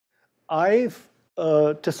I've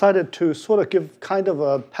decided to sort of give kind of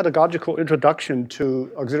a pedagogical introduction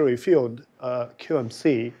to auxiliary field,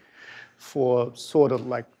 QMC, for sort of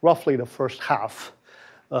like roughly the first half.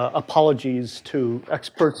 Apologies to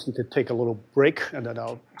experts who could take a little break, and then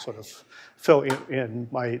I'll sort of fill in.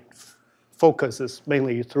 My focus is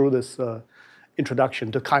mainly through this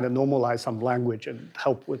introduction to kind of normalize some language and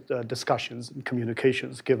help with discussions and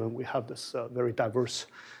communications, given we have this very diverse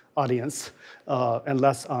audience, and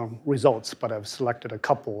less on results, but I've selected a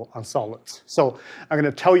couple on solids. So I'm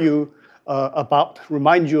going to tell you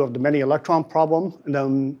remind you of the many electron problem, and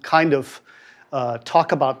then kind of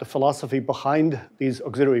talk about the philosophy behind these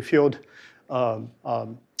auxiliary field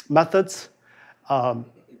methods, and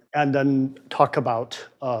then talk about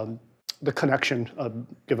the connection,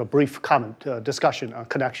 give a brief comment, discussion on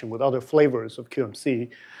connection with other flavors of QMC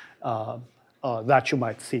that you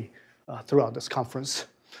might see throughout this conference.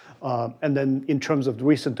 And then in terms of the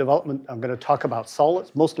recent development, I'm going to talk about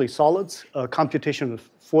solids, mostly solids, computation of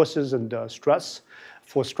forces and stress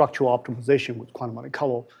for structural optimization with quantum Monte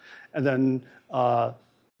Carlo. And then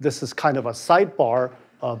this is kind of a sidebar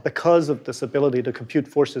because of this ability to compute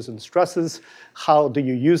forces and stresses. How do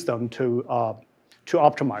you use them to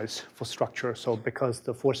optimize for structure? So because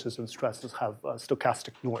the forces and stresses have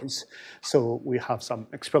stochastic noise, so we have some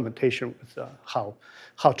experimentation with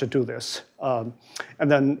how to do this. And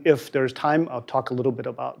then if there's time, I'll talk a little bit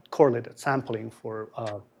about correlated sampling for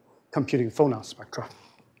computing phonon spectra.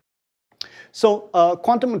 So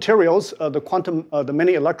quantum materials, the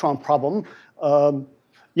many electron problem,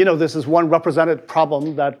 this is one represented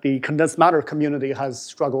problem that the condensed matter community has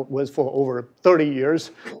struggled with for over 30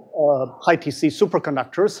 years, high TC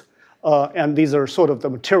superconductors. And these are sort of the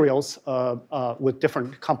materials with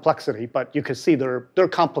different complexity, but you can see they're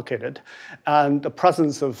complicated. And the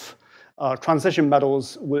presence of transition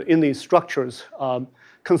metals in these structures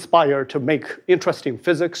conspire to make interesting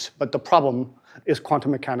physics, but the problem is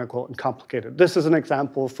quantum mechanical and complicated. This is an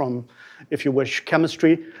example from, if you wish,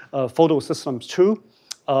 chemistry, photosystems 2.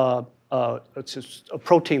 It's just a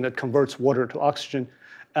protein that converts water to oxygen.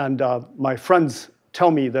 And my friends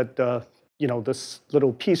tell me that this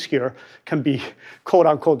little piece here can be, quote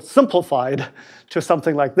unquote, simplified to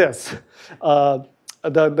something like this.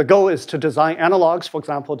 The goal is to design analogs, for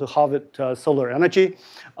example, to harvest solar energy.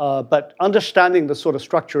 But understanding the sort of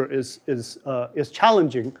structure is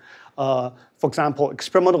challenging. For example,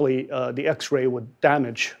 experimentally, the X-ray would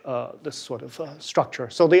damage this sort of structure.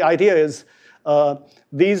 So the idea is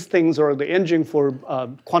these things are the engine for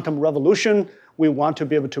quantum revolution. We want to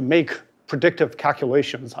be able to make predictive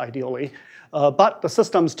calculations, ideally. But the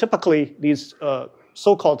systems, typically, these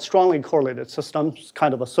so-called strongly correlated systems,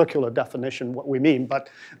 kind of a circular definition, what we mean, but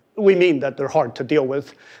we mean that they're hard to deal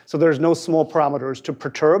with. So there's no small parameters to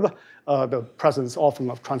perturb. The presence often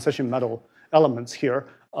of transition metal elements here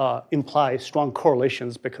imply strong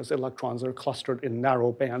correlations because electrons are clustered in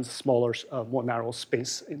narrow bands, smaller, more narrow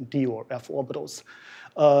space in d or f orbitals.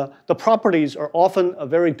 The properties are often a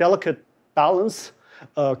very delicate balance,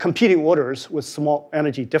 competing orders with small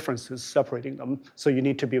energy differences separating them. So you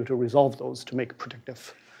need to be able to resolve those to make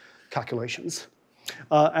predictive calculations.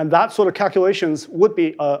 And that sort of calculations would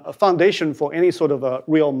be a foundation for any sort of a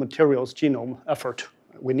real materials genome effort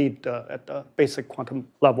we need at the basic quantum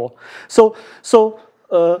level. So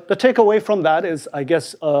the takeaway from that is, I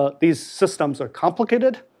guess, these systems are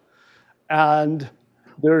complicated, and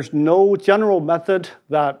there's no general method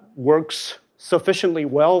that works sufficiently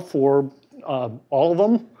well for all of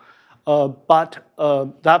them. But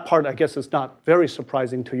that part, I guess, is not very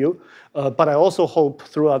surprising to you. But I also hope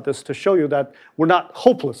throughout this to show you that we're not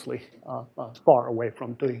hopelessly far away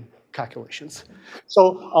from doing calculations.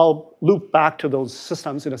 So I'll loop back to those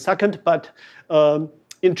systems in a second. But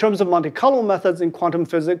in terms of Monte Carlo methods in quantum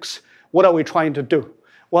physics, what are we trying to do?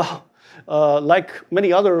 Well, like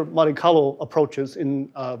many other Monte Carlo approaches in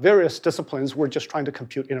various disciplines, we're just trying to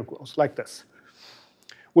compute integrals like this.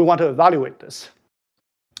 We want to evaluate this.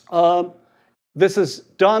 This is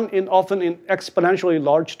done often in exponentially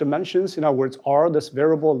large dimensions. In other words, R, this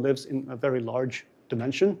variable, lives in a very large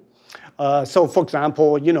dimension. So for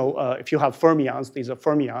example, if you have fermions, these are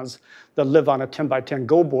fermions that live on a 10 by 10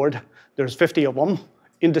 Go board. There's 50 of them,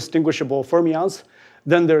 indistinguishable fermions.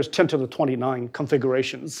 Then there's 10 to the 29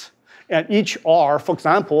 configurations. And each R, for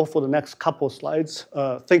example, for the next couple slides,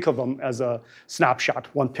 think of them as a snapshot,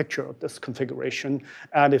 one picture of this configuration.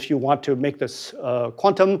 And if you want to make this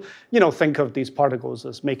quantum, think of these particles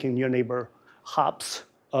as making near neighbor hops.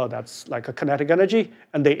 That's like a kinetic energy,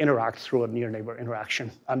 and they interact through a near neighbor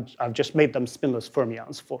interaction. I've just made them spinless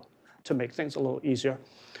fermions to make things a little easier.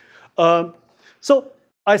 So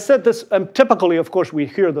I said this, typically, of course, we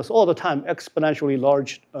hear this all the time, exponentially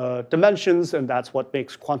large dimensions, and that's what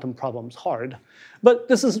makes quantum problems hard. But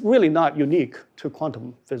this is really not unique to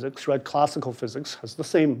quantum physics, right? Classical physics has the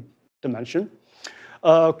same dimension.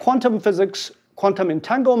 Quantum physics, quantum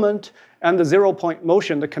entanglement, and the zero-point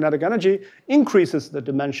motion, the kinetic energy, increases the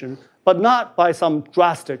dimension, but not by some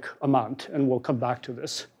drastic amount, and we'll come back to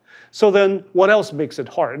this. So then what else makes it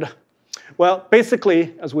hard? Well,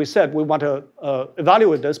 basically, as we said, we want to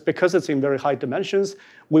evaluate this because it's in very high dimensions.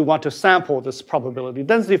 We want to sample this probability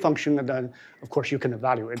density function, and then, of course, you can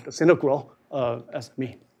evaluate this integral as a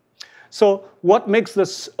mean. So what makes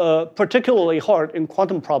this particularly hard in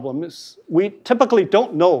quantum problems is we typically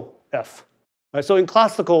don't know f. Right? So in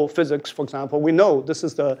classical physics, for example, we know this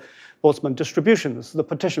is the Boltzmann distribution. This is the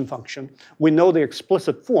partition function. We know the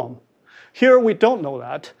explicit form. Here, we don't know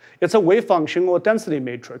that. It's a wave function or density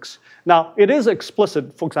matrix. Now, it is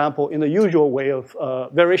explicit, for example, in the usual way of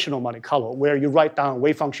variational Monte Carlo, where you write down a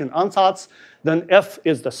wave function ansatz, then f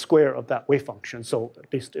is the square of that wave function. So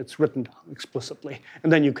at least it's written down explicitly.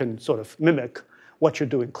 And then you can sort of mimic what you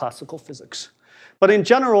do in classical physics. But in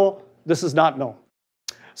general, this is not known.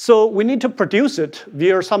 So we need to produce it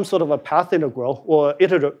via some sort of a path integral or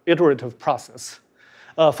iterative process.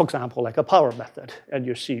 For example, like a power method, and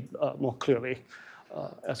you see more clearly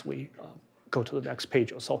as we go to the next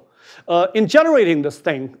page or so. In generating this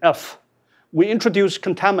thing, f, we introduce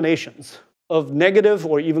contaminations of negative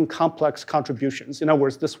or even complex contributions. In other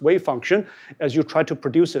words, this wave function, as you try to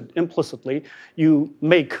produce it implicitly, you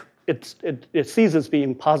make it ceases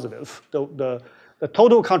being positive. The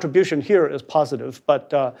total contribution here is positive,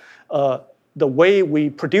 but the way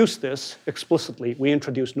we produce this explicitly, we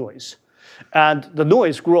introduce noise. And the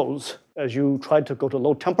noise grows as you try to go to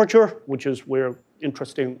low temperature, which is where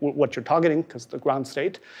interesting what you're targeting, because the ground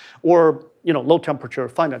state, or low temperature,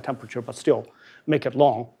 finite temperature, but still make it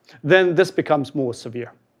long. Then this becomes more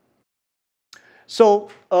severe. So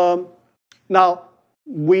now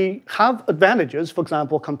we have advantages, for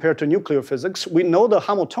example, compared to nuclear physics. We know the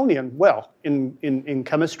Hamiltonian well in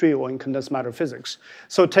chemistry or in condensed matter physics.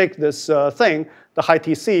 So take this thing, the high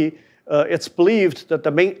TC. It's believed that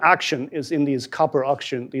the main action is in these copper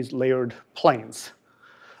oxygen, these layered planes.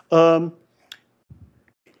 You're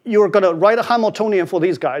going to write a Hamiltonian for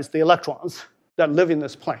these guys, the electrons that live in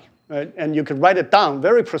this plane. Right? And you can write it down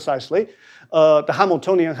very precisely. The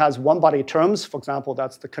Hamiltonian has one-body terms. For example,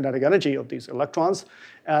 that's the kinetic energy of these electrons.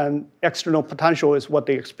 And external potential is what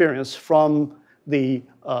they experience from the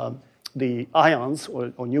ions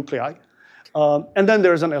or nuclei. And then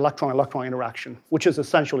there's an electron-electron interaction, which is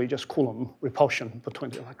essentially just Coulomb repulsion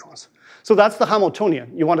between the electrons. So that's the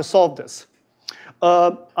Hamiltonian. You want to solve this.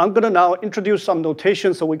 I'm going to now introduce some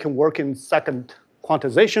notation so we can work in second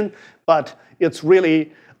quantization. But it's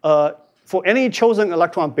really, for any chosen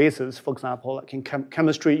electron basis, for example, like in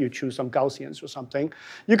chemistry, you choose some Gaussians or something,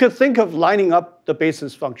 you could think of lining up the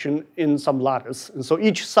basis function in some lattice. And so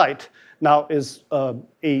each site now is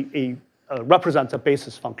represents a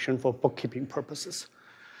basis function for bookkeeping purposes.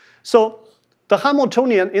 So the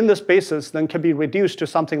Hamiltonian in this basis then can be reduced to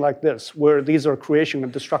something like this, where these are creation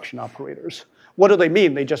and destruction operators. What do they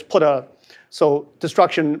mean? They just put so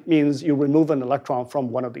destruction means you remove an electron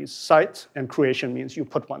from one of these sites, and creation means you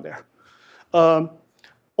put one there.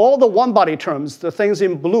 All the one-body terms, the things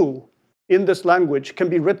in blue in this language, can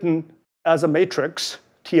be written as a matrix,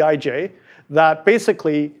 Tij, that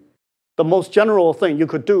basically the most general thing you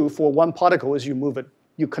could do for one particle is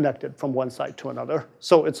you connect it from one side to another.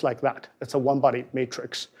 So it's like that. It's a one-body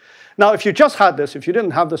matrix. Now, if you just had this, if you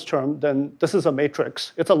didn't have this term, then this is a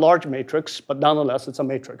matrix. It's a large matrix, but nonetheless, it's a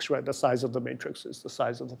matrix, right? The size of the matrix is the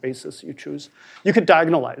size of the basis you choose. You could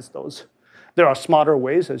diagonalize those. There are smarter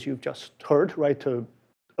ways, as you've just heard, right, to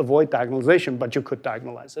avoid diagonalization, but you could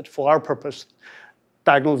diagonalize it. For our purpose,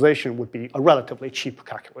 diagonalization would be a relatively cheap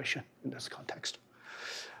calculation in this context.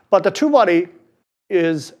 But the two-body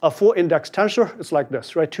is a four-index tensor. It's like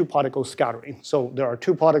this, right? Two particles scattering. So there are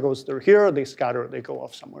two particles that are here. They scatter. They go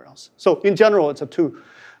off somewhere else. So in general,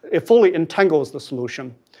 it fully entangles the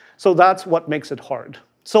solution. So that's what makes it hard.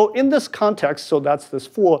 So in this context, so that's this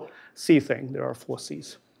 4C thing. There are 4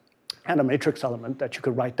 Cs. And a matrix element that you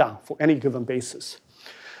could write down for any given basis.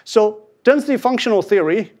 So density functional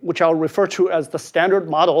theory, which I'll refer to as the standard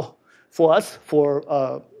model for us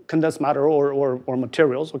for condensed matter or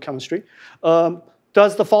materials or chemistry,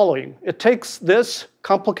 does the following. It takes this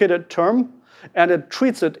complicated term and it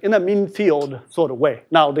treats it in a mean field sort of way.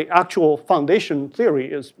 Now, the actual foundation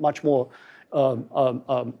theory is much more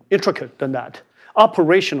intricate than that.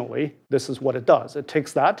 Operationally, this is what it does. It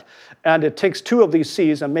takes that, and it takes two of these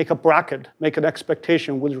C's and make a bracket, make an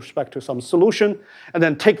expectation with respect to some solution, and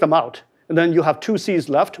then take them out. And then you have two C's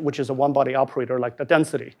left, which is a one-body operator like the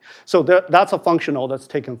density. So that's a functional that's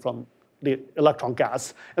taken from the electron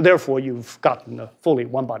gas, and therefore you've gotten a fully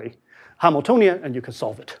one-body Hamiltonian, and you can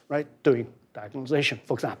solve it, right, doing diagonalization,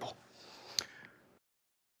 for example.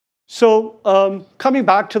 So coming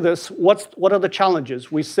back to this, what are the challenges?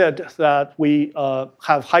 We said that we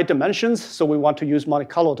have high dimensions, so we want to use Monte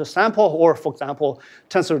Carlo to sample, or for example,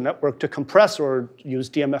 tensor network to compress, or use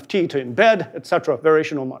DMFT to embed, et cetera,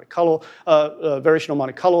 variational Monte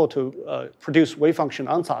Carlo to produce wave function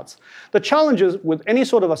ansatz. The challenges with any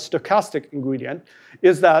sort of a stochastic ingredient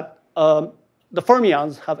is that the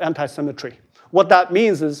fermions have anti-symmetry. What that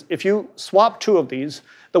means is if you swap two of these,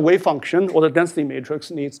 the wave function or the density matrix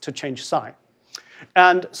needs to change sign.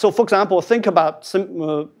 And so, for example, think about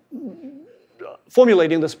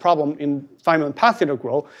formulating this problem in Feynman path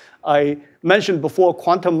integral. I mentioned before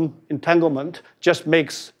quantum entanglement just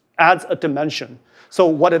adds a dimension. So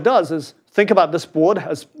what it does is think about this board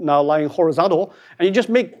as now lying horizontal, and you just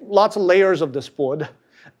make lots of layers of this board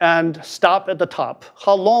and stop at the top.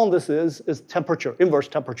 How long this is temperature, inverse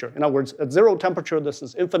temperature. In other words, at zero temperature, this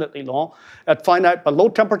is infinitely long. At finite but low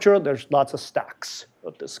temperature, there's lots of stacks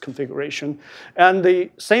of this configuration. And the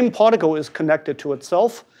same particle is connected to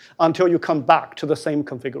itself until you come back to the same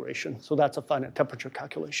configuration. So that's a finite temperature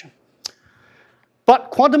calculation. But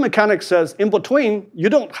quantum mechanics says, in between, you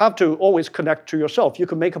don't have to always connect to yourself. You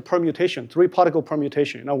can make a permutation, three-particle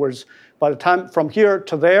permutation. In other words, by the time from here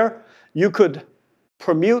to there, you could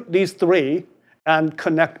permute these three and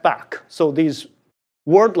connect back. So these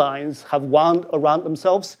word lines have wound around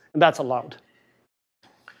themselves, and that's allowed.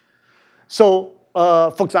 So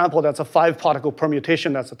for example, that's a 5-particle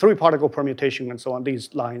permutation, that's a 3-particle permutation, and so on.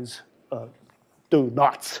 These lines do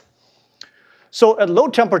knots. So at low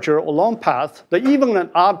temperature or long path, the even and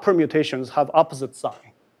odd permutations have opposite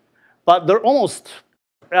sign. But they're almost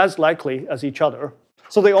as likely as each other,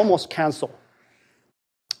 so they almost cancel.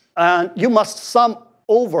 And you must sum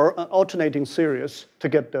over an alternating series to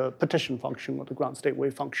get the partition function or the ground state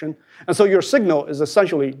wave function. And so your signal is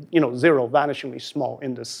essentially zero, vanishingly small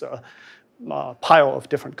in this pile of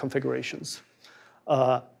different configurations.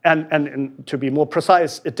 And to be more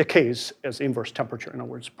precise, it decays as inverse temperature, in other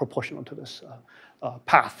words, proportional to this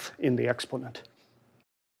path in the exponent.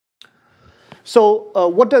 So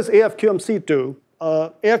what does AFQMC do?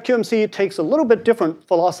 AFQMC takes a little bit different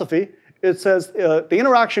philosophy. It says the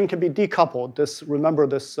interaction can be decoupled. Remember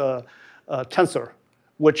this tensor,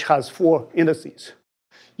 which has 4 indices.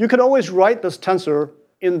 You could always write this tensor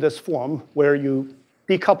in this form, where you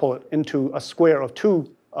decouple it into a square of 2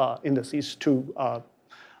 indices, 2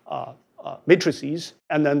 matrices,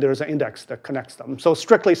 and then there's an index that connects them. So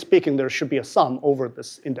strictly speaking, there should be a sum over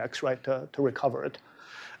this index, right, to recover it.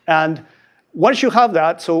 And once you have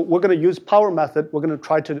that, so we're going to use power method. We're going to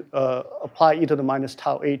try to apply e to the minus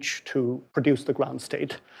tau h to produce the ground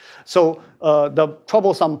state. So the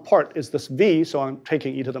troublesome part is this v, so I'm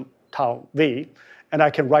taking e to the tau v, and I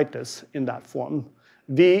can write this in that form.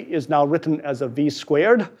 V is now written as a v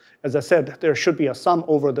squared. As I said, there should be a sum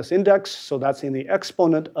over this index, so that's in the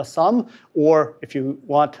exponent a sum, or if you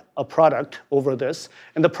want a product over this,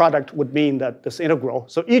 and the product would mean that this integral,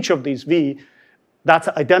 so each of these v, that's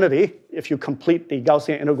identity. If you complete the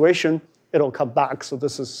Gaussian integration, it'll come back. So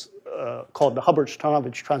this is called the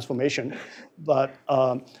Hubbard-Stanovich transformation. But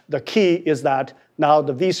the key is that now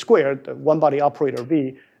the v squared, the one-body operator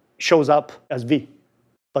v, shows up as v,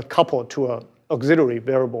 but coupled to an auxiliary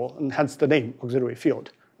variable, and hence the name auxiliary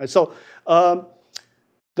field. Right? So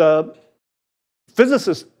the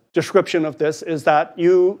physicist description of this is that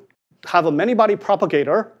you have a many-body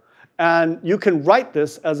propagator, and you can write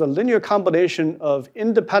this as a linear combination of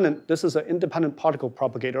independent, this is an independent particle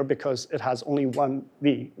propagator because it has only one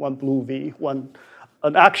V, one blue V,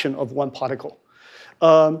 an action of one particle.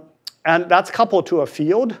 And that's coupled to a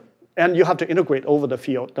field, and you have to integrate over the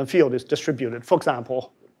field. The field is distributed, for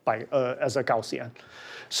example, as a Gaussian.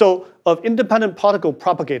 So of independent particle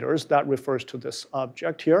propagators, that refers to this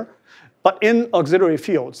object here, but in auxiliary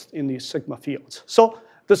fields, in these sigma fields. So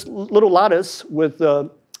this little lattice with the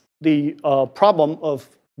problem of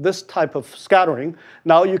this type of scattering,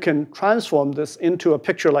 now you can transform this into a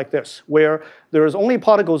picture like this, where there is only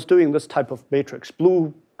particles doing this type of matrix,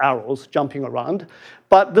 blue arrows jumping around,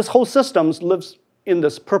 but this whole system lives in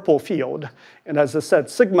this purple field. And as I said,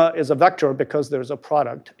 sigma is a vector because there's a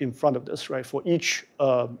product in front of this, right? For each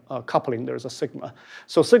coupling, there's a sigma.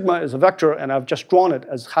 So sigma is a vector, and I've just drawn it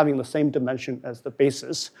as having the same dimension as the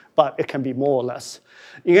basis, but it can be more or less.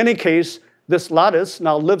 In any case, this lattice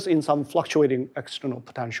now lives in some fluctuating external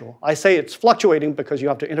potential. I say it's fluctuating because you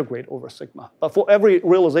have to integrate over sigma. But for every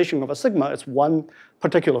realization of a sigma, it's one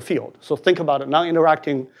particular field. So think about a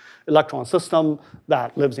non-interacting electron system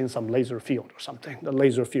that lives in some laser field or something. The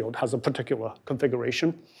laser field has a particular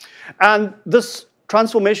configuration. And this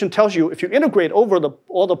transformation tells you if you integrate over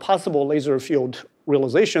all the possible laser field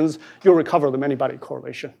realizations, you'll recover the many-body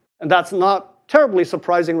correlation. And that's not terribly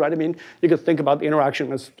surprising, right? I mean, you could think about the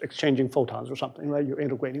interaction as exchanging photons or something, right? You're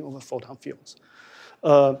integrating over photon fields.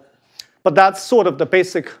 But that's sort of the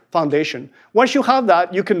basic foundation. Once you have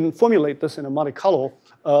that, you can formulate this in a Monte Carlo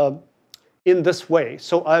in this way.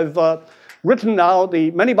 So I've written now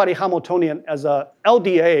the many-body Hamiltonian as a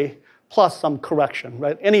LDA plus some correction,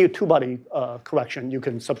 right? Any two-body correction, you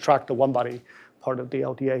can subtract the one-body part of the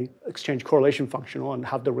LDA exchange correlation function and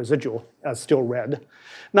have the residual as still red.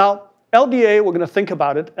 Now, LDA, we're going to think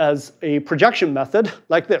about it as a projection method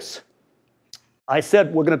like this. I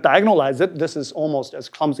said we're going to diagonalize it. This is almost as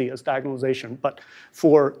clumsy as diagonalization, but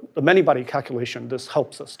for the many-body calculation, this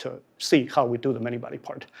helps us to see how we do the many-body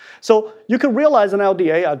part. So you can realize an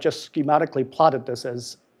LDA. I've just schematically plotted this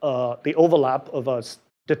as the overlap of a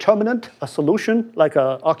determinant, a solution, like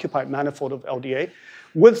an occupied manifold of LDA,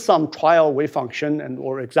 with some trial wave function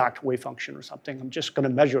or exact wave function or something. I'm just going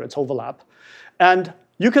to measure its overlap. And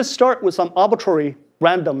you can start with some arbitrary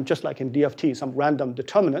random, just like in DFT, some random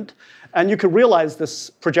determinant. And you can realize this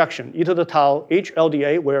projection, e to the tau h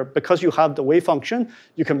LDA, where because you have the wave function,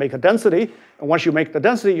 you can make a density. And once you make the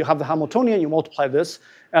density, you have the Hamiltonian, you multiply this.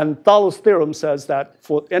 And Thales' theorem says that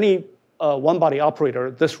for any one-body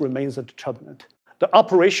operator, this remains a determinant. The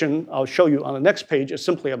operation, I'll show you on the next page, is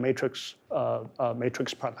simply a matrix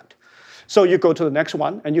product. So you go to the next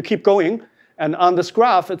one, and you keep going. And on this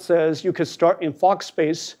graph, it says you can start in Fock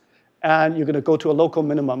space, and you're going to go to a local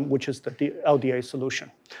minimum, which is the LDA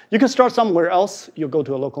solution. You can start somewhere else. You'll go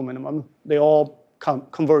to a local minimum. They all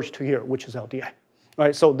converge to here, which is LDA.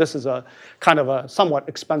 Right? So this is a kind of a somewhat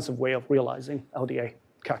expensive way of realizing LDA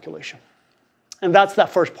calculation. And that's that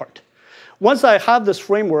first part. Once I have this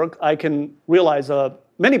framework, I can realize a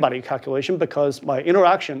many-body calculation because my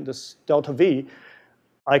interaction, this delta V,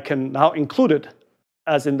 I can now include it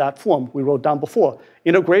as in that form we wrote down before.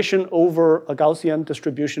 Integration over a Gaussian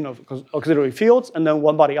distribution of auxiliary fields and then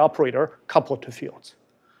one-body operator coupled to fields.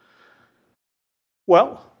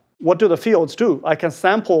 Well, what do the fields do? I can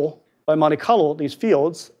sample by Monte Carlo these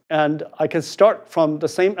fields, and I can start from the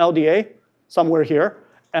same LDA somewhere here,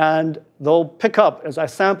 and they'll pick up, as I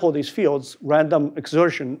sample these fields, random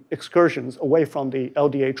excursions away from the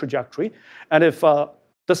LDA trajectory. And if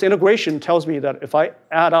this integration tells me that if I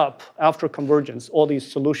add up after convergence all these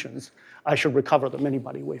solutions, I should recover the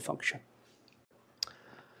many-body wave function.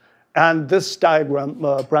 And this diagram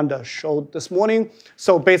Brenda showed this morning.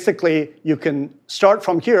 So basically, you can start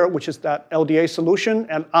from here, which is that LDA solution,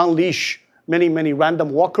 and unleash many, many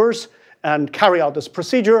random walkers and carry out this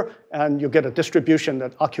procedure, and you get a distribution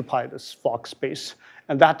that occupies this Fock space.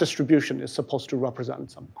 And that distribution is supposed to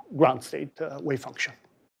represent some ground state wave function.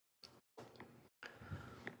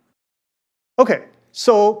 OK,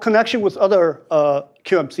 so connection with other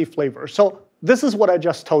QMC flavors. So this is what I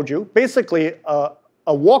just told you. Basically,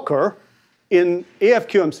 a walker in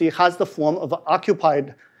AFQMC has the form of an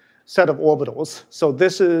occupied set of orbitals. So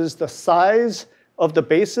this is the size of the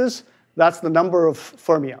basis. That's the number of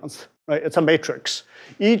fermions. Right? It's a matrix.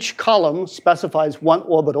 Each column specifies one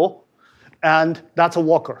orbital, and that's a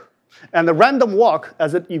walker. And the random walk,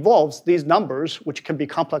 as it evolves, these numbers, which can be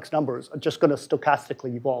complex numbers, are just going to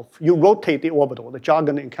stochastically evolve. You rotate the orbital. The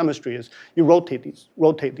jargon in chemistry is you rotate these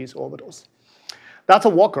orbitals. That's a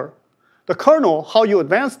walker. The kernel, how you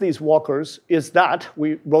advance these walkers, is that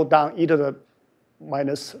we wrote down e to the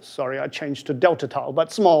minus, sorry, I changed to delta tau,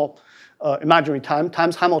 but small imaginary time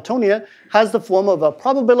times Hamiltonian has the form of a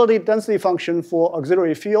probability density function for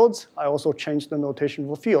auxiliary fields. I also changed the notation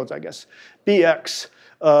for fields, I guess. Bx.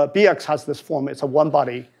 Bx has this form. It's a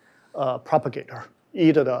one-body propagator,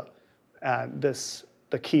 e to the, and this,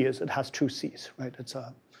 the key is it has two c's, right? It's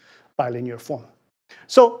a bilinear form.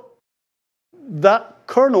 So that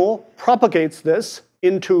kernel propagates this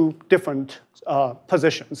into different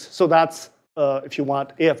positions. So that's, if you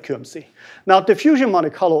want, AFQMC. Now, diffusion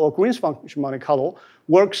Monte Carlo or Green's function Monte Carlo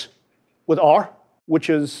works with R,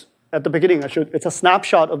 which is at the beginning, it's a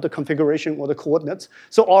snapshot of the configuration or the coordinates.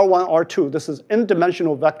 So R1, R2, this is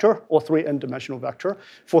n-dimensional vector or 3n-dimensional vector.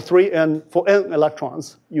 For n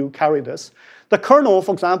electrons, you carry this. The kernel,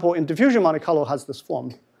 for example, in diffusion Monte Carlo has this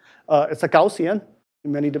form. It's a Gaussian.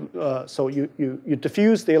 So you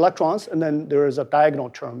diffuse the electrons, and then there is a diagonal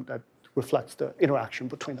term that reflects the interaction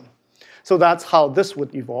between them. So that's how this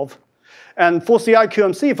would evolve. And for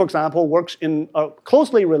CI/QMC, for example, works in a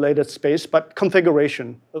closely related space, but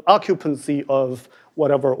configuration, occupancy of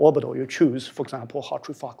whatever orbital you choose, for example,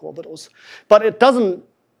 Hartree-Fock orbitals. But it doesn't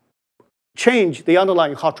change the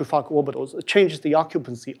underlying Hartree-Fock orbitals. It changes the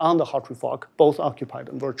occupancy on the Hartree-Fock, both occupied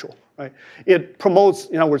and virtual. Right? It promotes,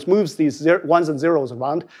 in other words, moves these ones and zeros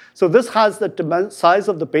around. So this has the size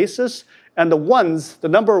of the basis, and the ones, the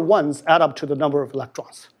number of ones add up to the number of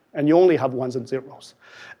electrons. And you only have ones and zeros.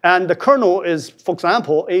 And the kernel is, for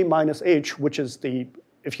example, A minus H, which is the,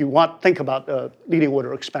 if you want, think about the leading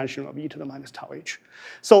order expansion of e to the minus tau h.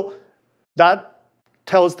 So that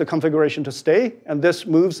tells the configuration to stay, and this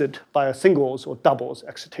moves it by a singles or doubles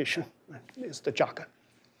excitation, right, is the jargon.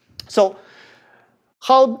 So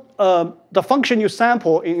how the function you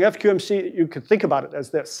sample in FQMC, you could think about it as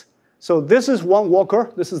this. So this is one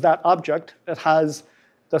Walker. This is that object. It has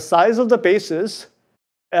the size of the basis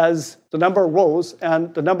as the number of rows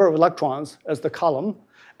and the number of electrons as the column.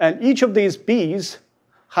 And each of these B's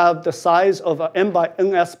have the size of n by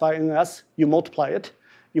ns by ns. You multiply it,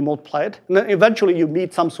 and then eventually you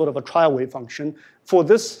meet some sort of a trial wave function. For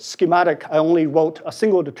this schematic, I only wrote a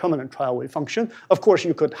single determinant trial wave function. Of course,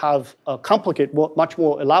 you could have a complicated, much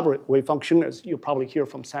more elaborate wave function, as you probably hear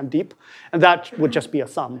from Sandeep, and that would just be a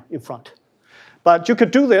sum in front. But you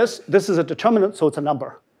could do this. This is a determinant, so it's a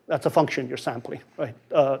number. That's a function you're sampling, right?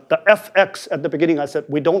 The fx at the beginning, I said,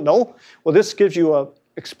 we don't know. Well, this gives you an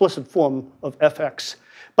explicit form of fx.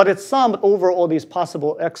 But it's summed over all these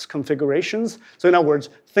possible x configurations. So in other words,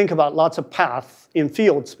 think about lots of paths in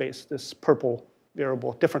field space, this purple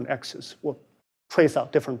variable, different x's will trace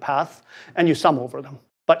out different paths, and you sum over them.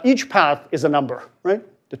 But each path is a number, right?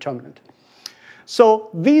 Determinant. So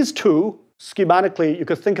these two, schematically, you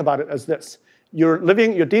could think about it as this. You're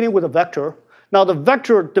dealing with a vector. Now, the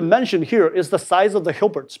vector dimension here is the size of the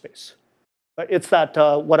Hilbert space. Right? It's that,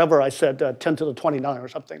 whatever I said, 10 to the 29 or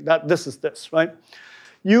something. This is this, right?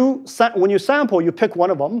 When you sample, you pick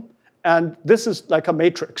one of them, and this is like a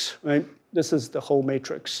matrix, right? This is the whole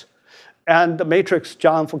matrix. And the matrix,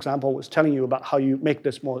 John, for example, was telling you about how you make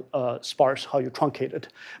this more sparse, how you truncate it.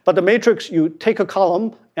 But the matrix, you take a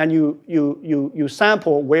column, and you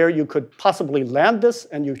sample where you could possibly land this,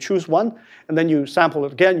 and you choose one, and then you sample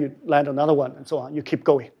it again, you land another one, and so on. You keep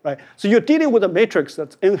going, right? So you're dealing with a matrix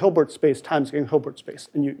that's in Hilbert space times in Hilbert space,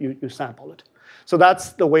 and you sample it. So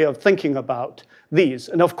that's the way of thinking about these.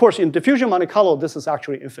 And of course, in diffusion Monte Carlo, this is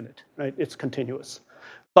actually infinite, right? It's continuous,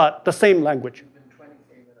 but the same language.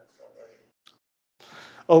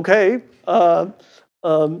 Okay,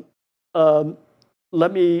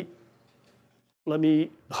 let me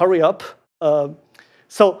hurry up.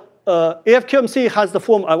 So AFQMC has the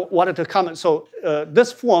form I wanted to comment. So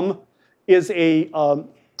this form is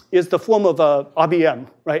the form of a RBM,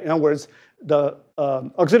 right? In other words, the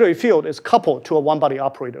auxiliary field is coupled to a one-body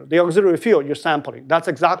operator. The auxiliary field you're sampling, that's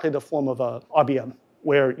exactly the form of a RBM,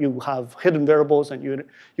 where you have hidden variables and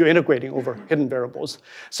you're integrating over hidden variables.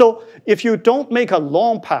 So if you don't make a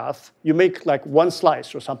long path, you make like one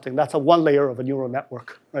slice or something. That's a one layer of a neural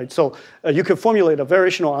network, right? So you can formulate a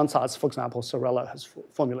variational ansatz. For example, Sorella has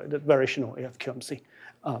formulated variational AFQMC.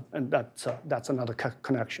 And that's another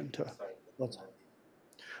connection to what's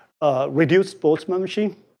reduced Boltzmann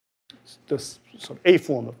machine. It's this sort of a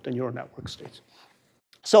form of the neural network states.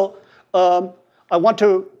 So I want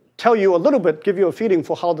to tell you a little bit, give you a feeling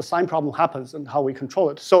for how the sign problem happens and how we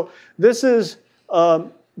control it. So this is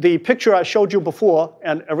the picture I showed you before,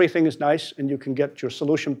 and everything is nice, and you can get your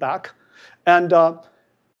solution back. And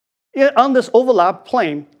on this overlap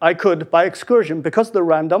plane, I could, by excursion, because they're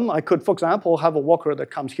random, I could, for example, have a Walker that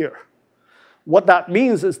comes here. What that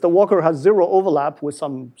means is the Walker has zero overlap with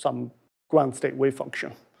some ground state wave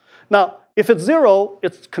function. Now, if it's zero,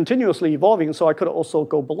 it's continuously evolving, so I could also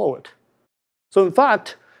go below it. So in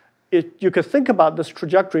fact, you could think about this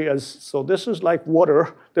trajectory as, so this is like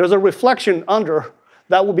water. There's a reflection under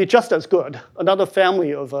that will be just as good. Another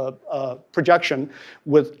family of projection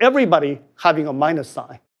with everybody having a minus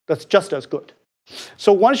sign. That's just as good.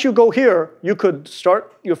 So once you go here, you could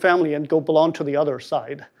start your family and go belong to the other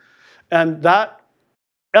side. And that,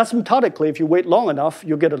 asymptotically, if you wait long enough,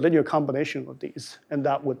 you get a linear combination of these. And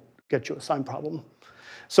that would get you a sign problem.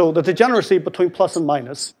 So the degeneracy between plus and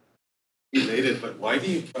minus. Related, but why do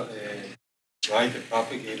you write the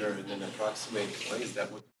propagator and then approximate? Why is that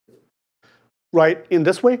what you do? Right, in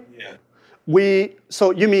this way? Yeah.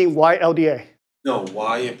 So you mean why LDA? No,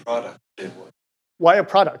 why a product? Why a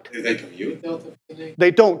product? Do they compute delta?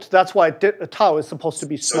 They don't. That's why tau is supposed to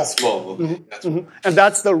be small. So it's small. Okay. And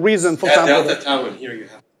that's the reason, for example. Delta tau, and here you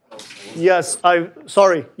have. Yes,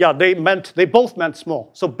 sorry. Yeah, they both meant small.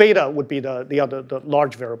 So beta would be the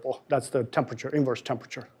large variable. That's the temperature, inverse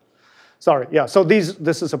temperature. Sorry, yeah, so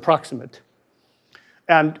this is approximate.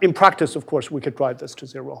 And in practice, of course, we could drive this to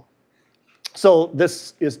 0. So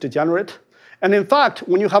this is degenerate. And in fact,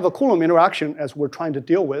 when you have a Coulomb interaction, as we're trying to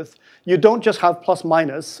deal with, you don't just have plus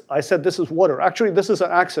minus. I said this is water. Actually, this is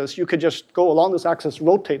an axis. You could just go along this axis,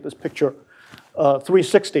 rotate this picture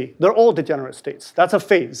 360. They're all degenerate states. That's a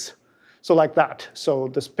phase. So like that. So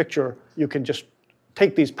this picture, you can just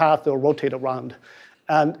take these paths, they'll rotate around.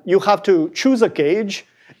 And you have to choose a gauge.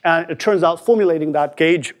 And it turns out formulating that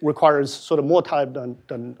gauge requires sort of more time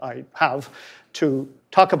than I have to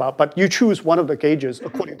talk about. But you choose one of the gauges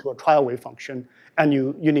according to a trial wave function. And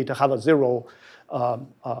you need to have a 0.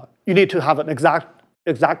 You need to have an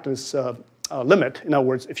exactness limit. In other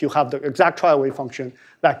words, if you have the exact trial wave function,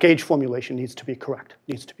 that gauge formulation needs to be correct,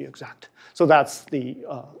 needs to be exact. So that's the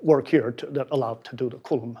work here that allowed to do the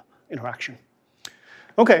Coulomb interaction.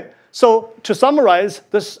 OK, so to summarize,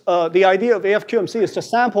 the idea of AFQMC is to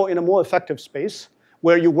sample in a more effective space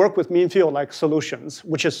where you work with mean field-like solutions,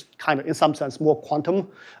 which is kind of, in some sense, more quantum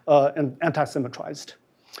and anti-symmetrized.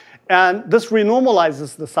 And this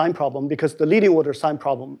renormalizes the sign problem because the leading order sign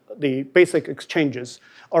problem, the basic exchanges,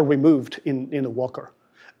 are removed in the Walker.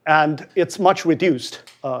 And it's much reduced,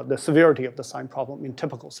 the severity of the sign problem in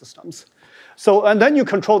typical systems. So, and then you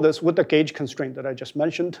control this with the gauge constraint that I just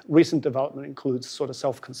mentioned. Recent development includes sort of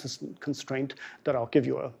self-consistent constraint that I'll give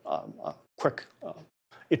you a quick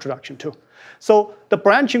introduction to. So the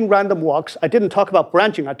branching random walks, I didn't talk about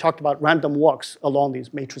branching, I talked about random walks along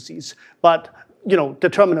these matrices. But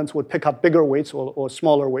determinants would pick up bigger weights or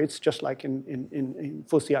smaller weights, just like in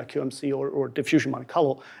Fourier IPAM or diffusion Monte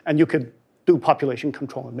Carlo, and you could do population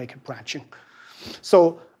control and make it branching.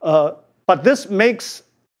 So, but this makes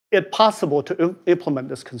it possible to implement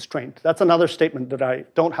this constraint. That's another statement that I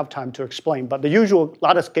don't have time to explain, but the usual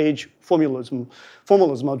lattice gauge formalism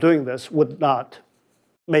of doing this would not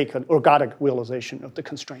make an ergodic realization of the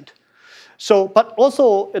constraint. So, but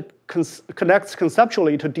also it connects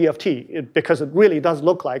conceptually to DFT because it really does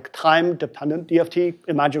look like time-dependent DFT,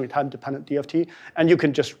 imaginary time-dependent DFT, and you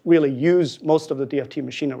can just really use most of the DFT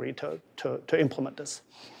machinery to implement this.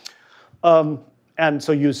 And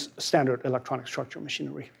so use standard electronic structure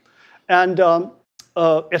machinery. And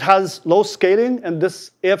it has low scaling, and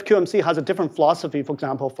this AFQMC has a different philosophy, for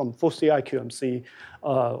example, from Fourier IPAM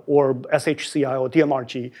or SHCI or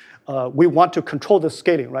DMRG. We want to control the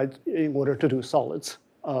scaling, right, in order to do solids.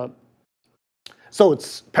 So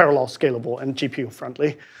it's parallel scalable and GPU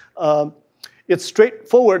friendly. It's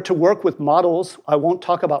straightforward to work with models. I won't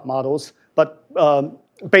talk about models, but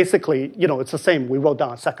basically, it's the same. We wrote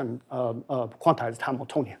down a second quantized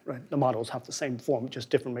Hamiltonian, right? The models have the same form, just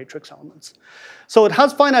different matrix elements. So it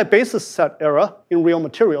has finite basis set error in real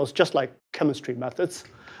materials, just like chemistry methods.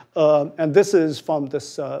 And this is from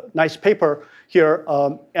this nice paper here.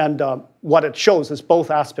 And what it shows is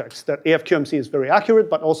both aspects, that AFQMC is very accurate,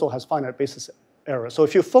 but also has finite basis error. So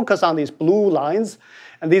if you focus on these blue lines,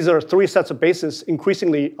 and these are 3 sets of bases,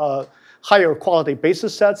 increasingly higher quality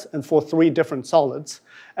basis sets, and for 3 different solids.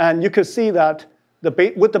 And you can see that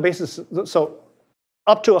with the basis, so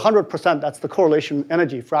up to 100%, that's the correlation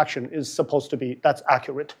energy fraction is supposed to be, that's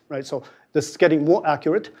accurate, right? So this is getting more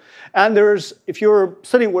accurate. And if you're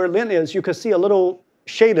sitting where Lin is, you can see a little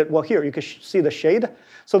shaded, well here, you can see the shade.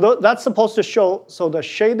 So that's supposed to show, so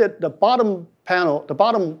the bottom panel, the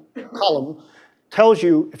bottom column tells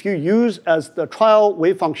you, if you use as the trial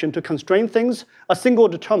wave function to constrain things, a single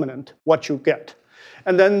determinant, what you get.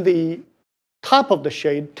 And then the top of the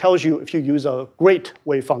shade tells you, if you use a great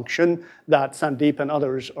wave function that Sandeep and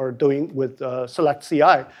others are doing with select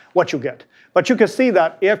CI, what you get. But you can see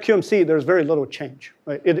that AFQMC, there's very little change.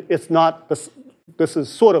 Right? It's not, this is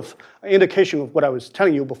sort of an indication of what I was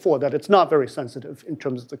telling you before, that it's not very sensitive in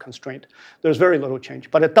terms of the constraint. There's very little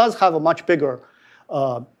change. But it does have a much bigger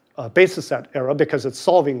basis set error because it's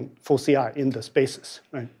solving full CI in this basis,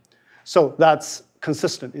 right? So that's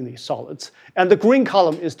consistent in these solids. And the green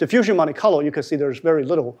column is diffusion Monte Carlo. You can see there's very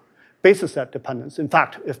little basis set dependence. In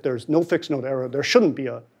fact, if there's no fixed node error, there shouldn't be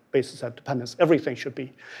a basis set dependence. Everything should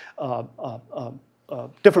be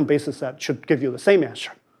different basis set should give you the same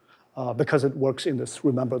answer because it works in this,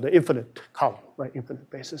 remember, the infinite column, right? Infinite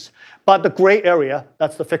basis. But the gray area,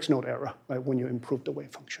 that's the fixed node error, right? When you improve the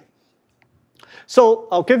wave function. So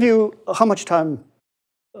I'll give you, how much time?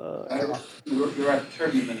 You're at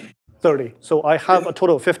 30 minutes. 30. So I have a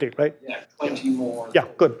total of 50, right? Yeah, 20 more. Yeah,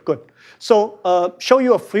 good, good. So show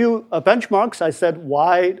you a few benchmarks. I said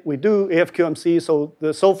why we do AFQMC.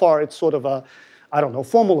 So far, it's sort of I don't know,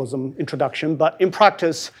 formalism introduction, but in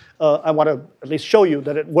practice, I want to at least show you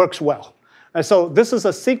that it works well. And so this is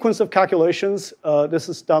a sequence of calculations. This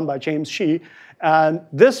is done by James Shi. And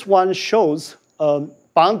this one shows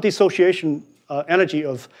bound dissociation energy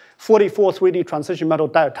of 44 3D transition metal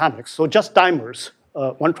diatomics. So just dimers,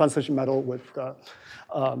 one transition metal with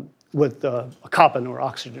a carbon or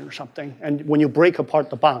oxygen or something. And when you break apart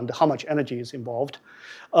the bond, how much energy is involved.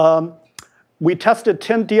 We tested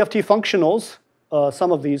 10 DFT functionals.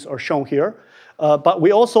 Some of these are shown here. But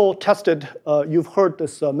we also tested, you've heard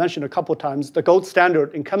this mentioned a couple of times, the gold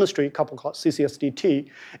standard in chemistry, a couple called CCSDT,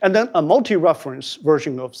 and then a multi-reference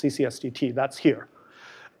version of CCSDT, that's here.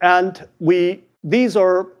 And these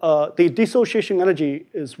are, the dissociation energy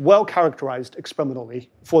is well characterized experimentally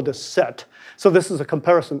for this set. So this is a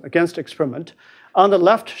comparison against experiment. On the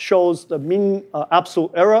left shows the mean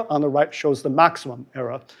absolute error, on the right shows the maximum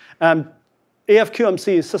error. And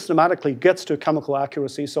AFQMC systematically gets to chemical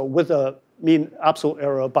accuracy, so with a mean absolute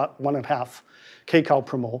error about 1.5 kcal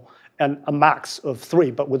per mole, and a max of 3,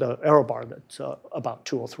 but with an error bar that's about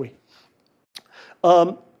 2 or 3.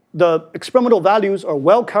 The experimental values are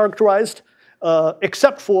well characterized,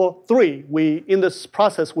 except for 3. In this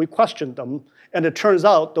process, we questioned them, and it turns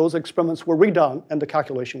out those experiments were redone, and the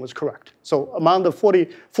calculation was correct. So among the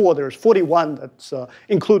 44, there's 41 that's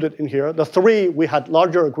included in here. The 3, we had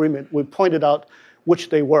larger agreement. We pointed out which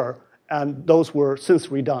they were, and those were since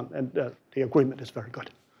redone, and the agreement is very good.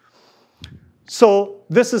 So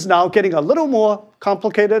this is now getting a little more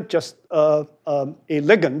complicated, just a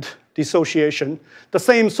ligand dissociation. The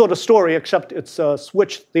same sort of story, except it's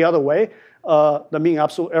switched the other way. The mean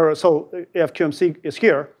absolute error, so AFQMC is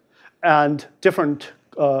here, and different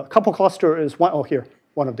couple cluster is one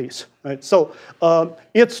of these, right? So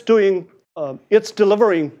it's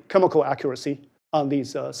delivering chemical accuracy on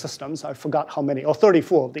these systems. I forgot how many,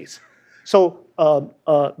 34 of these. So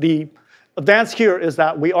the advance here is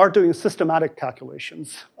that we are doing systematic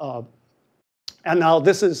calculations. And now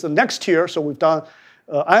this is the next tier, so we've done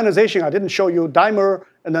ionization. I didn't show you dimer,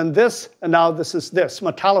 and then this, and now this is this,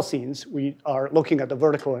 metallocenes. We are looking at the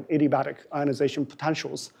vertical and adiabatic ionization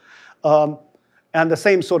potentials. And the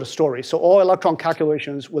same sort of story. So all electron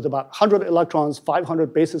calculations with about 100 electrons,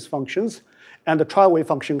 500 basis functions, and the trial wave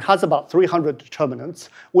function has about 300 determinants,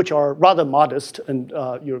 which are rather modest. And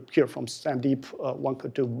you hear from Sandeep, one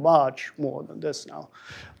could do much more than this now.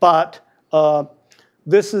 But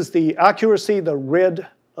this is the accuracy, the red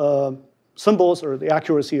symbols are the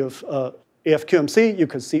accuracy of AFQMC. You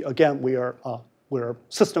can see, again, we're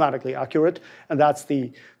systematically accurate. And that's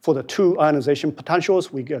for the 2 ionization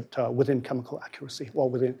potentials, we get within chemical accuracy, well,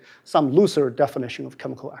 within some looser definition of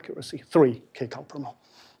chemical accuracy, 3 kcal per mole.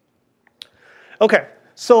 OK,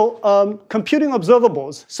 so computing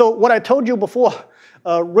observables. So what I told you before,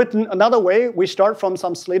 written another way, we start from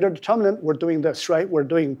some Slater determinant. We're doing this, right? We're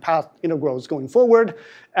doing path integrals going forward.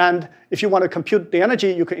 And if you want to compute the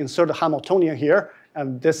energy, you can insert a Hamiltonian here.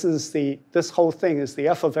 And this whole thing is the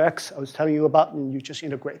f of x I was telling you about, and you just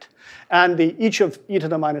integrate. And each of e to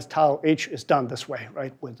the minus tau h is done this way,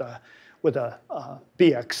 right? With a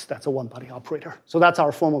bx, that's a one-body operator. So that's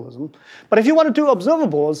our formalism. But if you want to do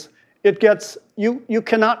observables, you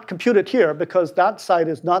cannot compute it here because that side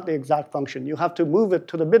is not the exact function. You have to move it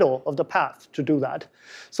to the middle of the path to do that.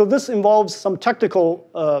 So this involves some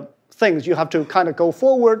technical things. You have to kind of go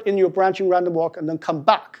forward in your branching random walk and then come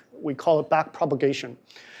back. We call it back propagation.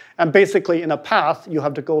 And basically, in a path, you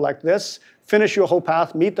have to go like this, finish your whole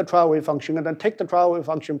path, meet the trial wave function, and then take the trial wave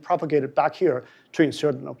function, propagate it back here to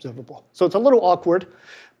insert an observable. So it's a little awkward.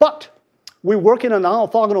 But we work in a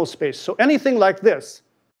non-orthogonal space. So anything like this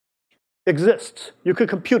exists. You could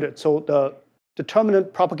compute it. So the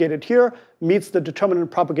determinant propagated here meets the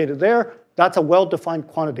determinant propagated there. That's a well-defined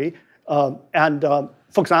quantity.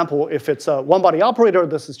 For example, if it's a one-body operator,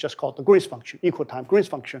 this is just called the Green's function, equal time Green's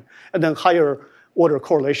function. And then higher order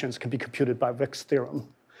correlations can be computed by Wick's theorem.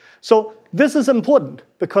 So this is important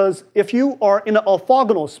because if you are in an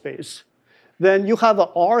orthogonal space, then you have an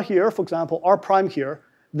R here, for example, R prime here.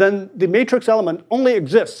 Then the matrix element only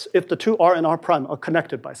exists if the 2 R and R prime are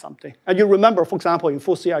connected by something. And you remember, for example, in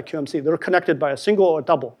full CIQMC, they're connected by a single or a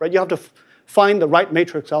double, right? You have to find the right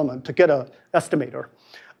matrix element to get an estimator.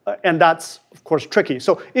 And that's, of course, tricky.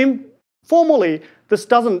 So formally, this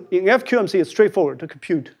doesn't, in FQMC, it's straightforward to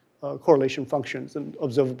compute correlation functions and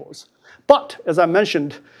observables. But, as I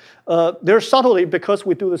mentioned, there's subtlety, because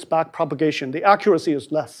we do this back propagation, the accuracy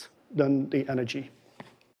is less than the energy.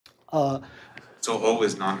 So O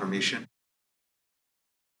is non-Hermitian?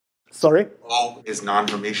 Sorry? O is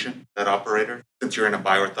non-Hermitian, that operator, since you're in a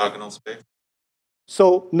biorthogonal space?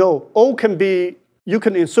 So no, O can be you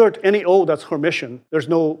can insert any O that's Hermitian. There's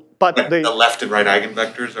no, but The left and right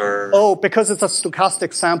eigenvectors are... Oh, because it's a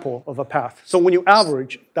stochastic sample of a path. So when you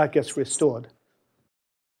average, that gets restored.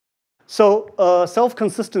 So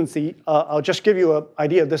self-consistency, I'll just give you an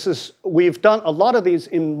idea. We've done a lot of these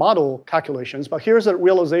in model calculations, but here's a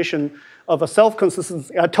realization of a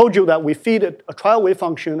self-consistency. I told you that we feed it a trial wave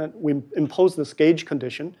function and we impose this gauge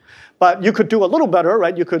condition. But you could do a little better,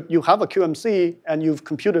 right? You have a QMC and you've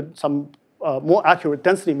computed some more accurate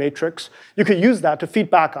density matrix. You could use that to feed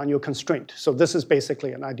back on your constraint. So this is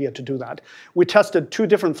basically an idea to do that. We tested 2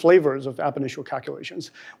 different flavors of ab initio calculations,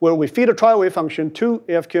 where we feed a trial wave function to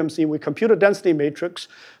AFQMC, we compute a density matrix.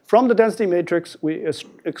 From the density matrix, we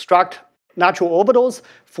extract natural orbitals,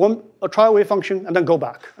 form a trial wave function, and then go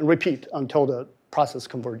back and repeat until the process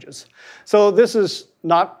converges. So this is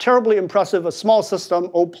not terribly impressive, a small system,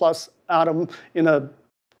 O plus atom in a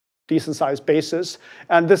decent-sized basis,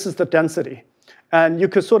 and this is the density. And you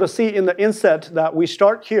could sort of see in the inset that we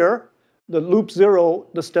start here, the loop 0,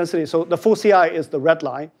 this density, so the full CI is the red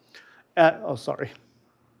line. Oh, sorry.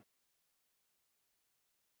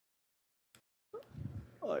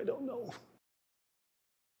 I don't know.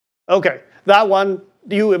 OK, that one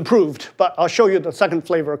you improved, but I'll show you the second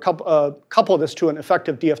flavor, couple this to an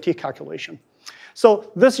effective DFT calculation.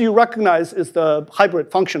 So this you recognize is the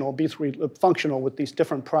hybrid functional, B3 functional with these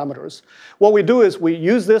different parameters. What we do is we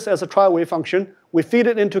use this as a trial wave function. We feed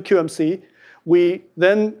it into QMC. We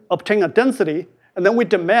then obtain a density. And then we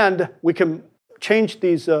demand we can change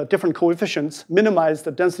these different coefficients, minimize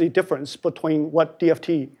the density difference between what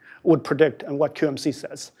DFT would predict and what QMC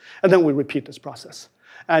says. And then we repeat this process.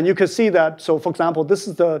 And you can see that, so for example, this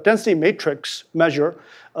is the density matrix measure.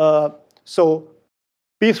 So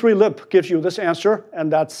B3 lib gives you this answer,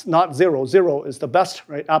 and that's not 0. 0 is the best,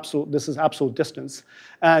 right? Absolute, this is absolute distance.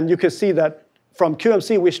 And you can see that from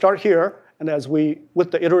QMC, we start here, and as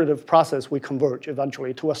with the iterative process, we converge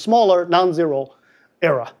eventually to a smaller non-zero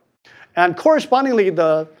era. And correspondingly,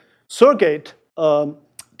 the surrogate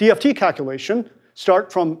DFT calculation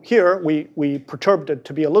start from here. We perturbed it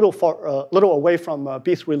to be a little away from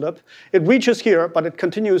B3 lib. It reaches here, but it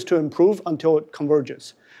continues to improve until it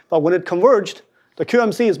converges. But when it converged, the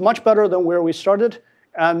QMC is much better than where we started,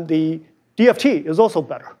 and the DFT is also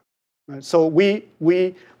better. Right? So we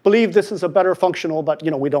believe this is a better functional, but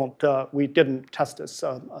we didn't test this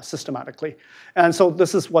systematically. And so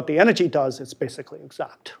this is what the energy does. It's basically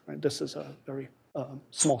exact. Right? This is a very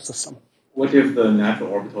small system. What if the natural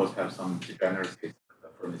orbitals have some degeneracy?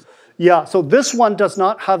 Yeah, so this one does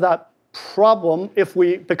not have that problem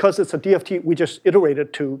because it's a DFT, we just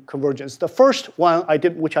iterated to convergence. The first one I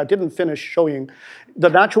did, which I didn't finish showing, the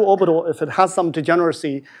natural orbital, if it has some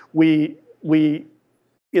degeneracy, we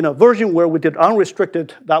in a version where we did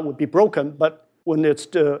unrestricted, that would be broken, but when it's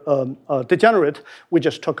degenerate, we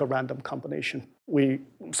just took a random combination.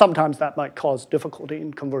 Sometimes that might cause difficulty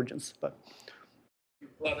in convergence, but. You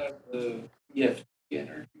plot out the EFT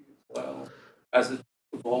energy as well as it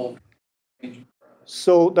evolved.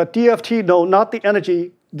 So the DFT, no, not the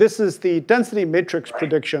energy. This is the density matrix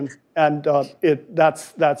prediction, and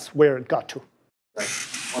that's where it got to. Right.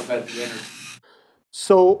 What about the energy?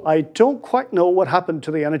 So I don't quite know what happened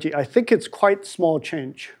to the energy. I think it's quite small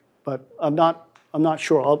change, but I'm not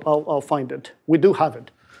sure. I'll find it. We do have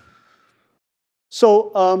it.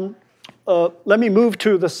 So let me move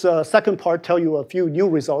to this second part, tell you a few new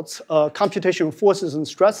results. Computational forces and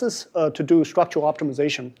stresses to do structural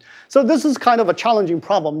optimization. So this is kind of a challenging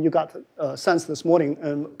problem. You got a sense this morning,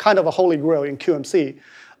 and kind of a holy grail in QMC.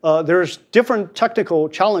 There's different technical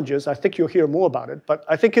challenges. I think you'll hear more about it. But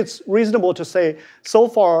I think it's reasonable to say, so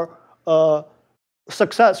far,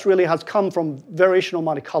 success really has come from variational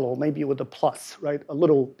Monte Carlo, maybe with a plus, right? A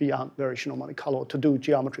little beyond variational Monte Carlo to do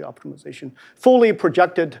geometry optimization. Fully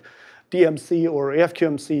projected DMC or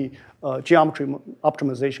AFQMC geometry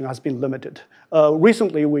optimization has been limited.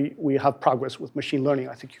 Recently, we have progress with machine learning.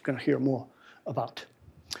 I think you're going to hear more about.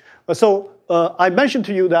 So I mentioned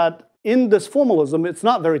to you that in this formalism, it's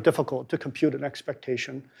not very difficult to compute an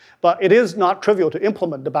expectation, but it is not trivial to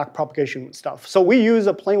implement the backpropagation stuff. So we use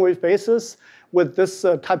a plane wave basis with this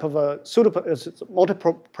type of a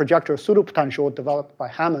multi-projector pseudopotential developed by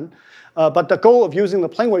Hammond. But the goal of using the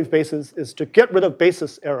plane wave basis is to get rid of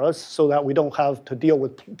basis errors so that we don't have to deal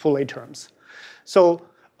with Poulet terms. So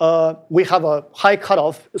we have a high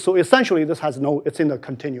cutoff. So essentially, this has it's in the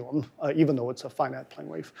continuum, even though it's a finite plane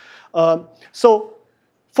wave. So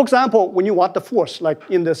for example, when you want the force, like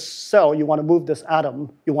in this cell, you want to move this atom,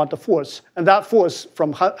 you want the force. And that force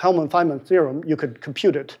from Hellman-Feynman theorem, you could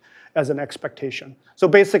compute it as an expectation. So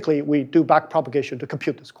basically, we do backpropagation to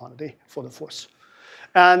compute this quantity for the force.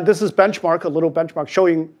 And this is benchmark, a little benchmark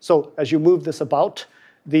showing, so as you move this about,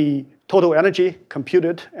 the total energy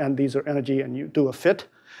computed, and these are energy, and you do a fit.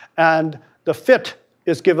 And the fit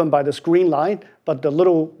is given by this green line, but the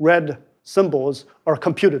little red symbols are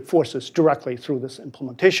computed forces directly through this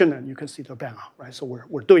implementation, and you can see the bang, right? So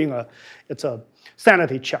we're doing it's a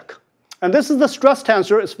sanity check. And this is the stress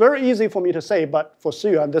tensor. It's very easy for me to say, but for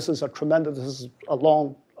Siyuan, this is a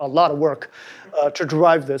lot of work to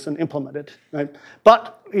derive this and implement it, right?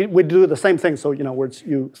 But we do the same thing. So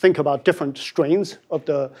you think about different strains of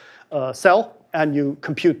the cell, and you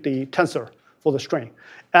compute the tensor for the strain.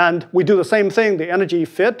 And we do the same thing, the energy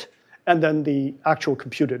fit, and then the actual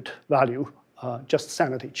computed value, just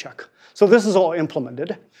sanity check. So this is all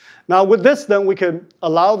implemented. Now with this, then we can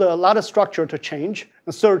allow the lattice structure to change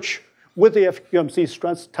and search with the AFQMC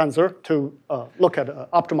stress tensor to look at an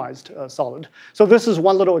optimized solid. So this is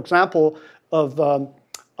one little example of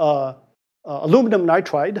aluminum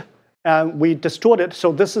nitride, and we distort it.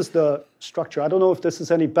 So this is the structure. I don't know if this is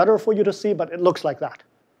any better for you to see, but it looks like that.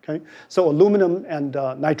 Okay? So aluminum and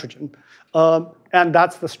nitrogen. And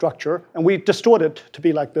that's the structure. And we distort it to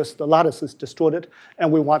be like this. The lattice is distorted,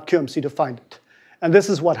 and we want QMC to find it. And this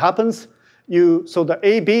is what happens. So the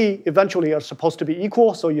AB eventually are supposed to be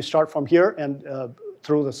equal. So you start from here, and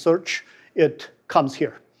through the search, it comes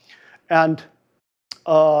here. And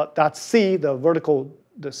that's C, the vertical,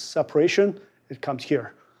 the separation, it comes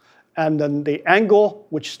here. And then the angle,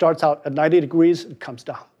 which starts out at 90 degrees, it comes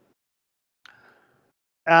down.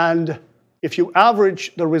 And if you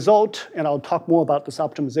average the result, and I'll talk more about this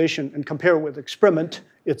optimization, and compare it with experiment,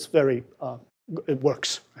 it's very, it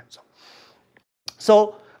works.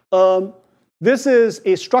 So this is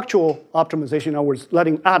a structural optimization. In other words,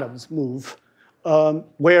 letting atoms move,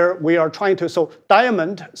 where we are trying to, so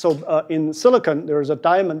diamond, so in silicon, there is a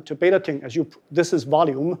diamond to beta tin. This is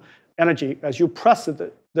volume energy. As you press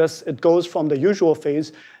this, it goes from the usual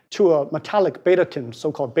phase to a metallic beta tin,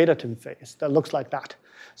 so-called beta tin phase, that looks like that.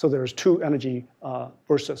 So there's two energy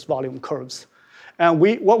versus volume curves. And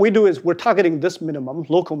what we do is we're targeting this minimum,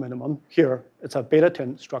 local minimum here. It's a beta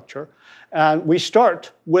tin structure. And we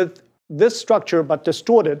start with this structure, but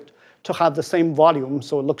distorted to have the same volume,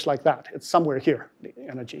 so it looks like that. It's somewhere here, the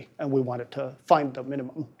energy, and we want it to find the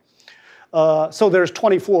minimum. So there's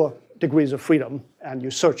 24 degrees of freedom, and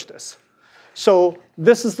you search this. So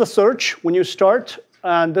this is the search when you start,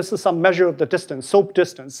 and this is some measure of the distance, SOAP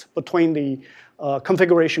distance, between the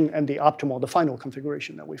configuration and the optimal, the final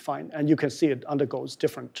configuration that we find. And you can see it undergoes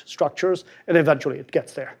different structures, and eventually it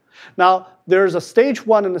gets there. Now, there's a stage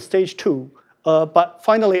 1 and a stage 2, but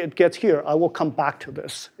finally it gets here. I will come back to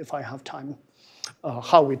this if I have time,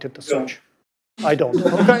 how we did the search. I don't,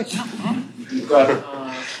 okay? You've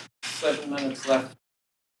got 7 minutes left,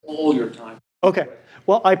 all your time. Okay.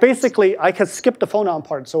 Well, I can skip the phonon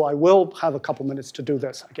part, so I will have a couple minutes to do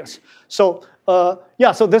this, I guess. So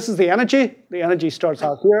yeah, so this is the energy. The energy starts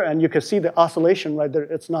out here, and you can see the oscillation right there.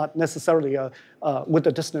 It's not necessarily with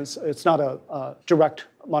the distance. It's not a direct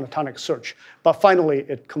monotonic search, but finally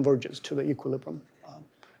it converges to the equilibrium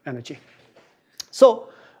energy. So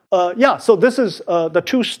yeah, so this is the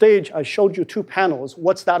two-stage. I showed you 2 panels.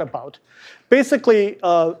 What's that about? Basically,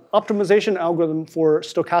 optimization algorithm for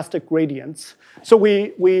stochastic gradients. So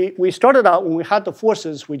we started out when we had the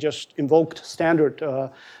forces. We just invoked standard,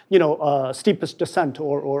 steepest descent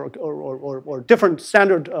or different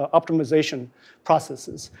standard optimization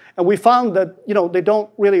processes, and we found that they don't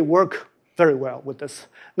really work very well with this.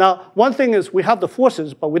 Now, one thing is we have the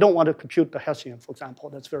forces, but we don't want to compute the Hessian, for example.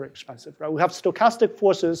 That's very expensive, right? We have stochastic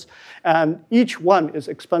forces, and each one is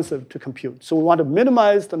expensive to compute. So we want to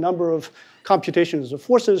minimize the number of computations of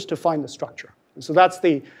forces to find the structure. And so that's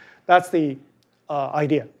the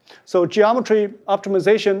idea. So geometry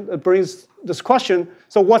optimization brings this question,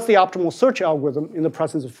 so what's the optimal search algorithm in the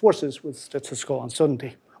presence of forces with statistical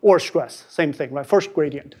uncertainty or stress? Same thing, right? First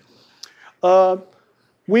gradient.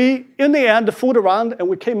 We, in the end, fooled around, and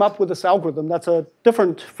we came up with this algorithm that's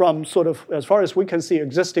different from sort of, as far as we can see,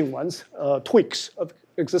 existing ones, tweaks of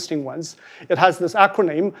existing ones. It has this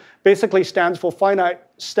acronym, basically stands for finite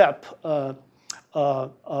step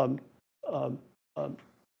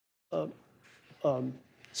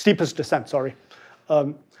steepest descent, sorry.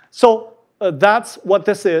 So that's what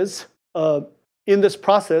this is. In this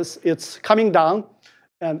process, it's coming down,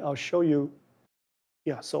 and I'll show you.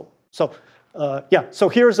 Yeah, so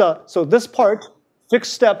here's so this part,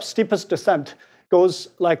 fixed step steepest descent, goes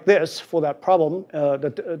like this for that problem.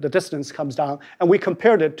 The distance comes down, and we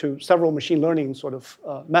compared it to several machine learning sort of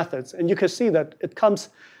methods, and you can see that it comes.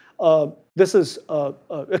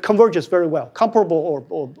 It converges very well, comparable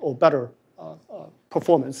or better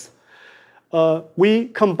performance. we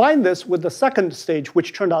combine this with the second stage,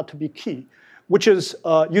 which turned out to be key, which is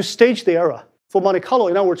you stage the error. For Monte Carlo,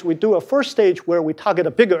 in other words, we do a first stage where we target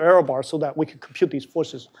a bigger error bar so that we can compute these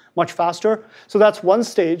forces much faster. So that's one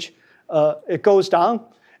stage. It goes down.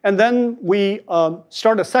 And then we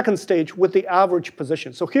start a second stage with the average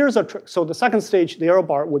position. So here's a trick. So the second stage, the error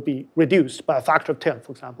bar would be reduced by a factor of 10,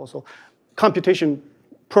 for example. So computation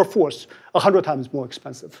per force, 100 times more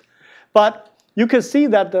expensive. But you can see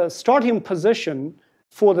that the starting position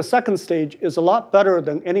for the second stage is a lot better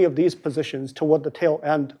than any of these positions toward the tail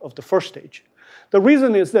end of the first stage. The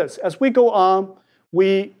reason is this. As we go on,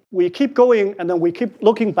 we keep going, and then we keep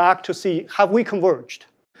looking back to see, have we converged?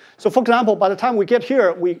 So for example, by the time we get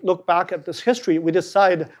here, we look back at this history. We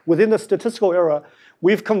decide within the statistical era,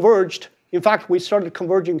 we've converged. In fact, we started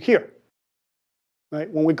converging here. Right?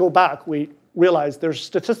 When we go back, we realize they're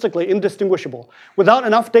statistically indistinguishable. Without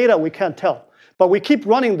enough data, we can't tell. But we keep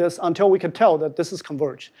running this until we can tell that this is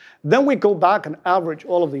converged. Then we go back and average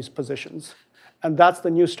all of these positions. And that's the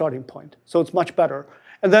new starting point. So it's much better.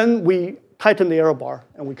 And then we tighten the error bar,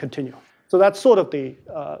 and we continue. So that's sort of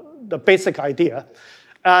the basic idea.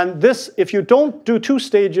 And this, if you don't do two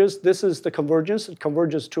stages, this is the convergence. It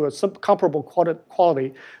converges to a comparable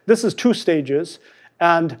quality. This is two stages.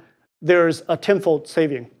 And there's a tenfold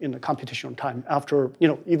saving in the computational time after,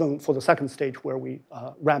 even for the second stage where we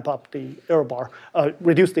ramp up the error bar,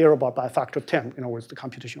 reduce the error bar by a factor of 10, in other words, the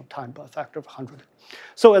computational time by a factor of 100.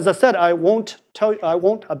 So as I said,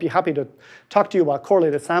 I'd be happy to talk to you about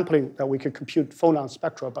correlated sampling that we could compute phonon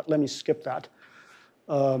spectra, but let me skip that.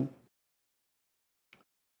 Phonon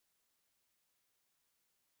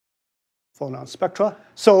spectra.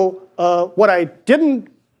 So what I didn't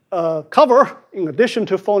cover, in addition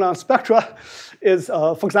to phonon spectra, is,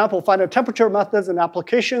 for example, finite temperature methods and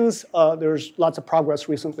applications. There's lots of progress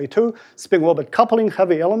recently, too. Spin orbit coupling,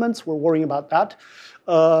 heavy elements, we're worrying about that.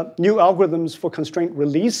 New algorithms for constraint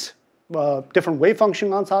release, different wave function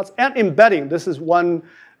ansatz, and embedding. This is one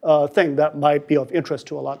thing that might be of interest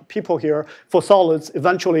to a lot of people here. For solids,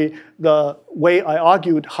 eventually, the way I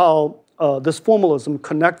argued how this formalism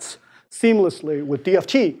connects seamlessly with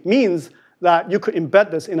DFT means that you could embed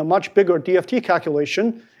this in a much bigger DFT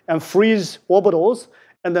calculation and freeze orbitals,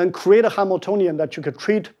 and then create a Hamiltonian that you could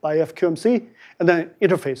treat by AFQMC, and then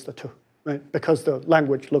interface the two, right? Because the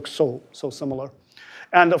language looks so similar.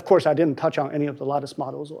 And of course, I didn't touch on any of the lattice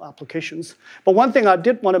models or applications. But one thing I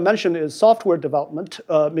did want to mention is software development.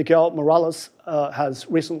 Miguel Morales has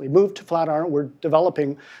recently moved to Flatiron. We're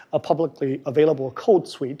developing a publicly available code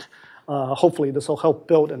suite. Hopefully, this will help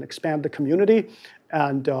build and expand the community.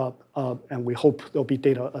 And we hope there'll be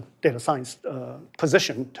a data science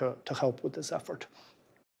position to help with this effort.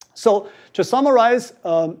 So to summarize,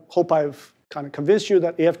 hope I've kind of convinced you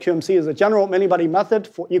that AFQMC is a general many-body method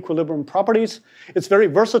for equilibrium properties. It's very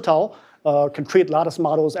versatile, can treat lattice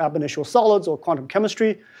models, ab initio solids, or quantum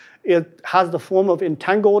chemistry. It has the form of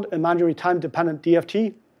entangled imaginary time-dependent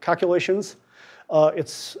DFT calculations.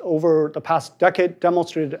 It's over the past decade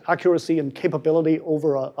demonstrated accuracy and capability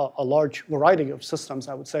over a large variety of systems,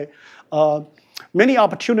 I would say. Many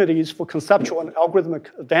opportunities for conceptual and algorithmic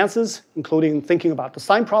advances, including thinking about the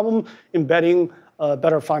sign problem, embedding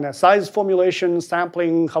better finite size formulation,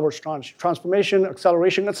 sampling, Hubbard transformation,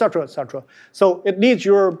 acceleration, et cetera, et cetera. So it needs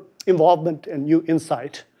your involvement and new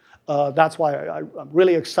insight. That's why I'm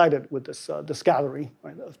really excited with this gathering,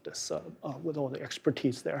 right, with all the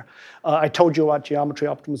expertise there. I told you about geometry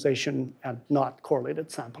optimization and not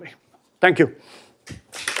correlated sampling. Thank you.